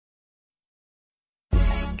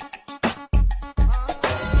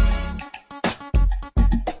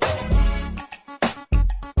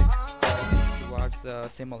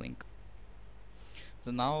Simulink.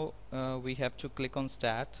 So now we have to click on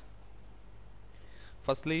Start.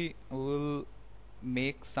 Firstly, we will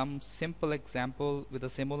make some simple example with the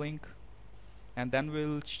Simulink, and then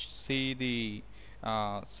we'll see the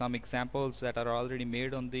some examples that are already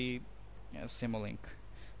made on the Simulink.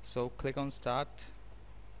 So click on Start.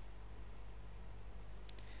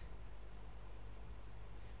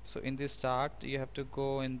 So in the Start, you have to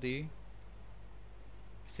go in the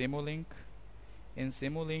Simulink. In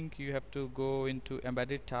Simulink, you have to go into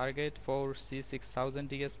embedded target for C6000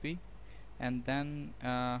 DSP, and then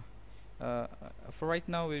for right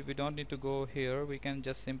now we don't need to go here. We can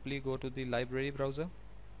just simply go to the library browser.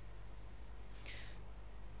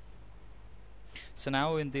 So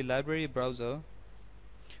now in the library browser,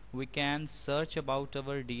 we can search about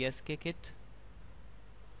our DSK kit.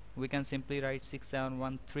 We can simply write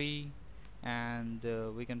 6713 and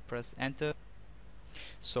we can press enter.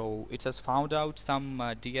 So it has found out some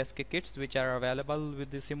DSK kits which are available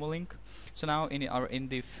with the Simulink. So now in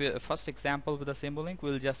the first example with the Simulink,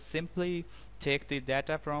 we'll just simply take the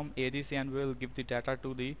data from ADC and we'll give the data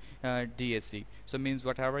to the DSC. So means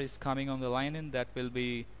whatever is coming on the line in, that will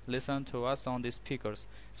be listened to us on the speakers.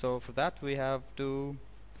 So for that we have to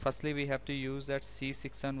firstly use that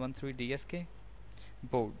C6713 DSK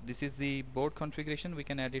board. This is the board configuration. We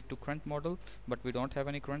can add it to current model, but we don't have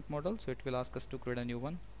any current model, so it will ask us to create a new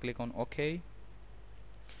one. Click on OK.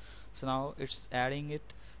 So now it's adding it.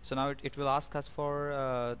 So now it will ask us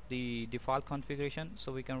for the default configuration,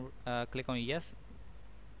 so we can click on yes.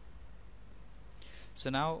 So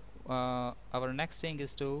now our next thing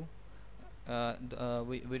is to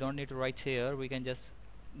we don't need to write here. We can just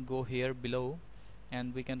go here below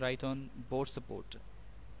and we can write on board support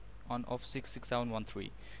on of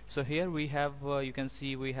 66713. So here we have you can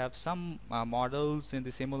see we have some models in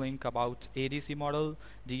the Simulink about ADC model,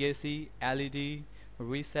 DAC, LED,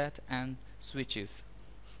 reset and switches.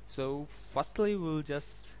 So firstly we'll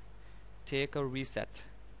just take a reset.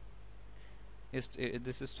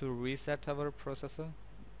 This is to reset our processor,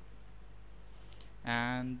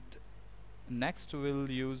 and next we'll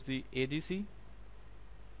use the ADC.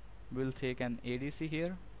 We'll take an ADC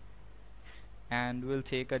here and we'll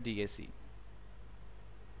take a DAC.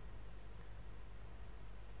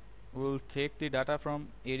 We'll take the data from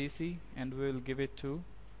ADC and we'll give it to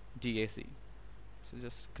DAC. So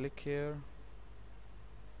just click here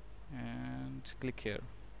and click here.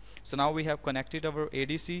 So now we have connected our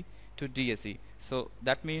ADC to DAC. So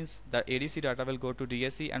that means the ADC data will go to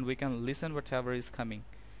DAC and we can listen whatever is coming.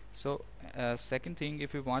 So second thing,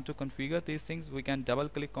 if we want to configure these things, we can double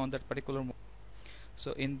click on that particular model.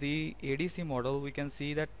 So in the ADC model we can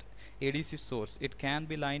see that ADC source, it can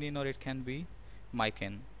be line in or it can be mic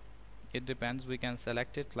in. It depends. We can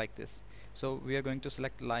select it like this. So we are going to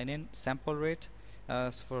select line in. Sample rate,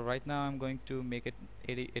 so for right now I'm going to make it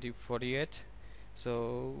 8048.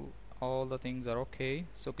 So all the things are okay,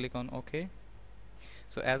 so click on OK.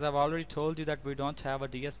 So as I've already told you that we don't have a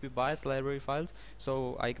DSP bias library files,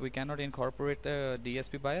 so we cannot incorporate the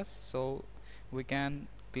DSP bias. So we can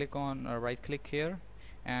click on right click here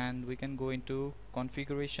and we can go into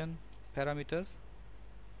configuration parameters.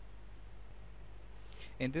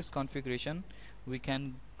 In this configuration we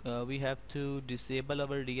can we have to disable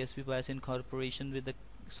our DSP bias incorporation with the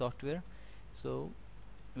software. So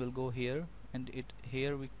we'll go here and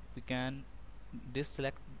here we can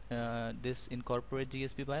deselect this incorporate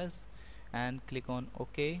DSP bias and click on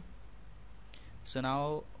OK. So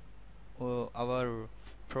now our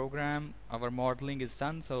program, our modeling is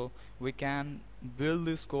done, so we can build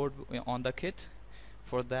this code on the kit.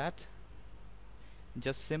 For that,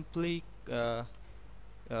 just simply there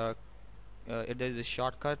is a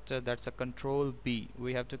shortcut that's a Control B.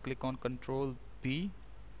 We have to click on Control B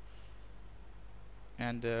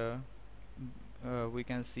and we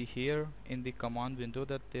can see here in the command window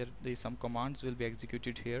that there some commands will be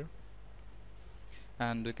executed here,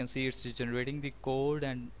 and we can see it's generating the code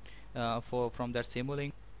and from that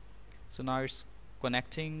Simulink. So now it's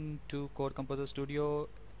connecting to Code Composer Studio.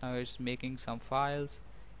 Now it's making some files,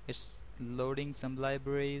 it's loading some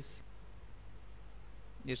libraries,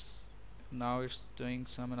 it's doing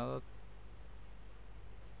some another.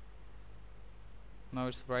 Now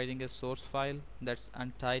it's writing a source file that's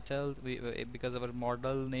untitled, because our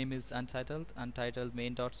model name is untitled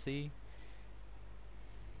main.c.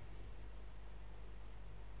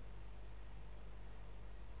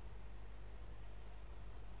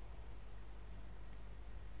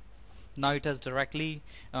 Now it has directly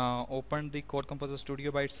opened the Code Composer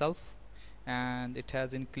Studio by itself, and it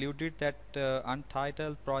has included that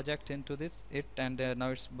untitled project into and now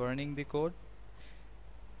it's burning the code.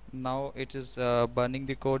 Now it is burning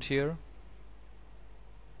the code here.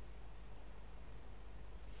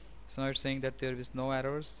 So now it's saying that there is no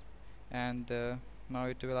errors, and now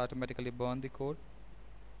it will automatically burn the code.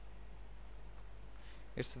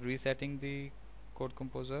 It's resetting the code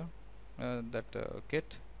composer, that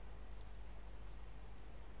kit.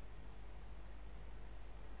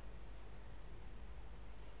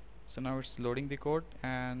 So now it's loading the code,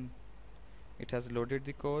 and it has loaded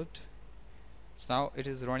the code. So now it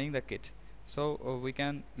is running the kit. So we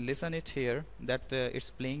can listen it here that it's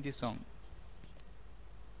playing the song.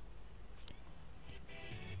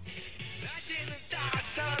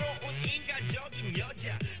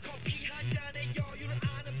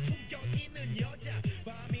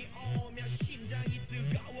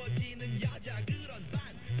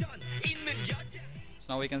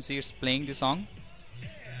 So now we can see it's playing the song.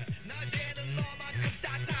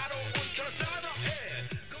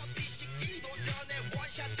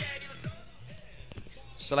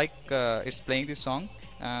 So like it's playing the song.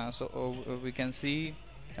 We can see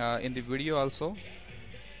in the video also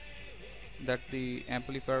that the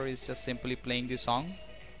amplifier is just simply playing the song.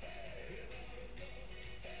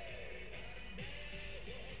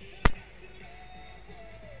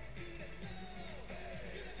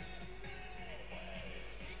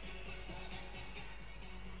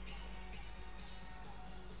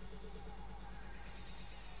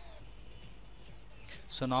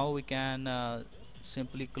 So now we can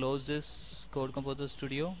simply close this Code Composer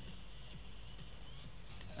Studio,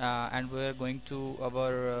 and we're going to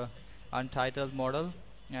our untitled model,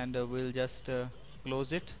 and we'll just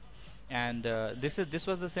close it. And this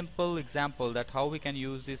was a simple example that how we can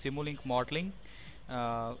use the Simulink modeling.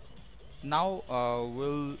 Now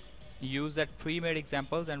we'll use that pre-made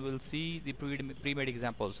examples, and we'll see the pre-made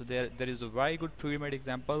examples. So there is a very good pre-made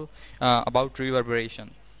example about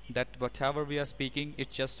reverberation, that whatever we are speaking,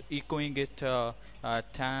 it's just echoing it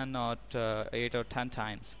 10 or 8 or 10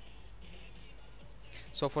 times.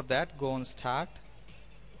 So for that, go on start.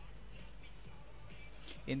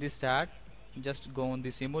 In the start, just go on the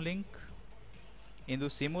Simulink. In the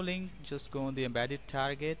Simulink, just go on the embedded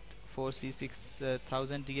target for C6000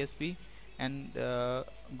 DSP, and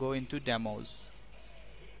go into demos.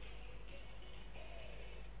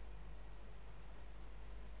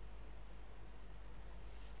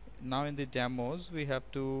 Now in the demos, we have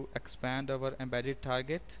to expand our embedded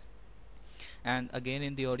target, and again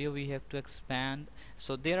in the audio we have to expand.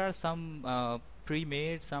 So there are some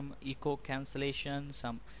pre-made, some echo cancellation,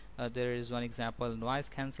 some there is one example noise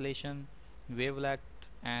cancellation, wavelet,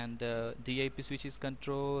 and DIP switches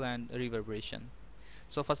control, and reverberation.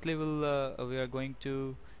 So firstly we are going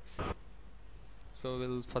to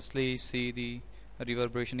we'll firstly see the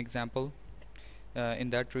reverberation example. In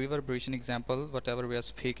that reverberation example, whatever we are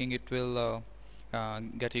speaking, it will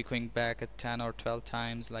get echoing back at 10 or 12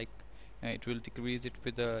 times. Like it will decrease it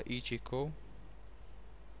with each echo.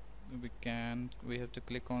 We have to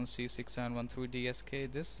click on C6713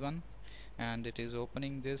 DSK, this one, and it is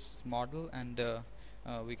opening this model, and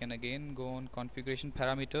we can again go on configuration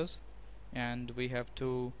parameters, and we have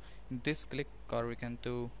to disclick, or we can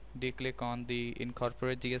to declick on the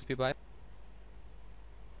incorporate DSP bias.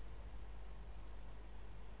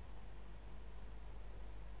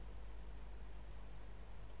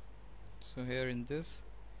 So here in this,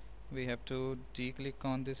 we have to declick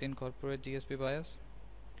on this incorporate DSP bias,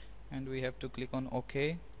 and we have to click on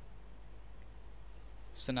OK.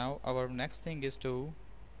 So now our next thing is to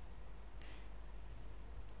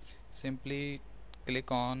simply click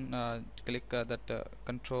on that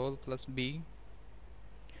control plus B.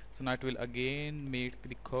 So now it will again make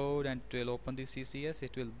the code, and it will open the CCS,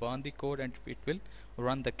 it will burn the code, and it will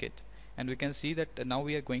run the kit. And we can see that now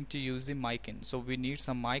we are going to use the mic in. So we need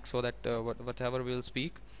some mic so that whatever we'll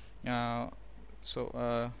speak, I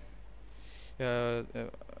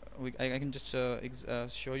can just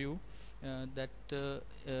show you that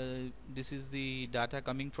this is the data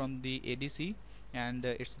coming from the ADC, and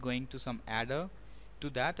it's going to some adder. To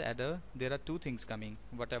that adder, there are two things coming.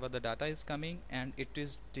 Whatever the data is coming, and it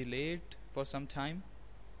is delayed for some time,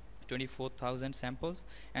 24,000 samples,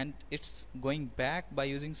 and it's going back by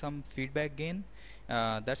using some feedback gain.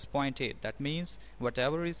 That's 0.8. That means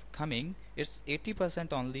whatever is coming, it's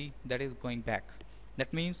 80% only that is going back.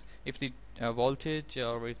 That means if the voltage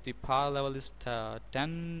or if the power level is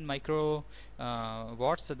 10 micro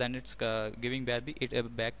watts, then it's giving back the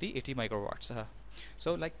 80 microwatts.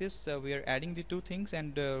 So like this, we are adding the two things,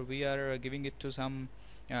 and we are giving it to some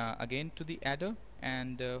again to the adder,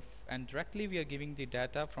 and directly we are giving the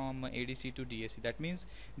data from ADC to DSC. That means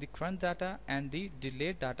the current data and the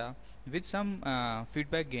delayed data with some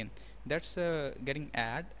feedback gain, that's getting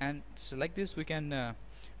add, and so like this we can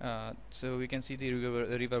so we can see the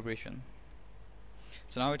reverberation.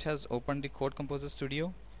 So now it has opened the Code Composer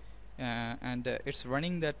Studio, and it's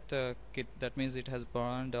running that kit. That means it has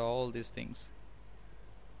burned all these things.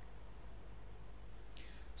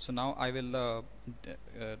 So now I will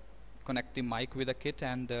connect the mic with the kit,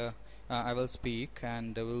 and I will speak,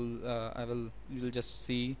 and you'll just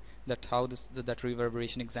see that how that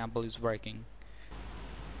reverberation example is working.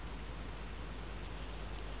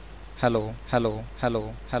 Hello, hello,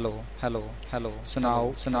 hello, hello, hello, hello. So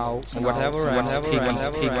now whatever I'm speaking, that's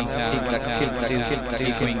going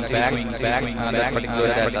back that particular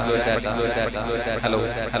data. Hello,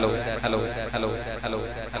 hello, hello, hello, hello.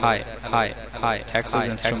 Hi. Texas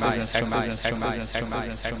instruments.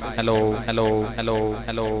 Hello, hello, hello,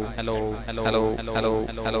 hello, hello, hello, hello,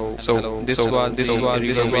 hello. So this was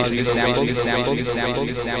example.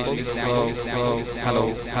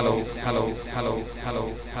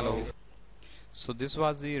 Hello. So this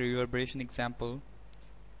was the reverberation example.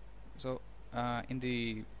 So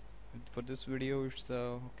for this video it's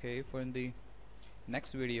okay. For in the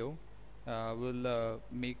next video we'll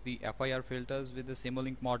make the FIR filters with the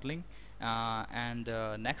Simulink modeling, and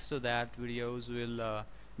next to that videos will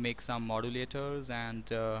make some modulators and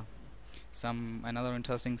some another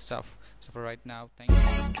interesting stuff. So for right now, thank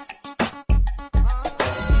you.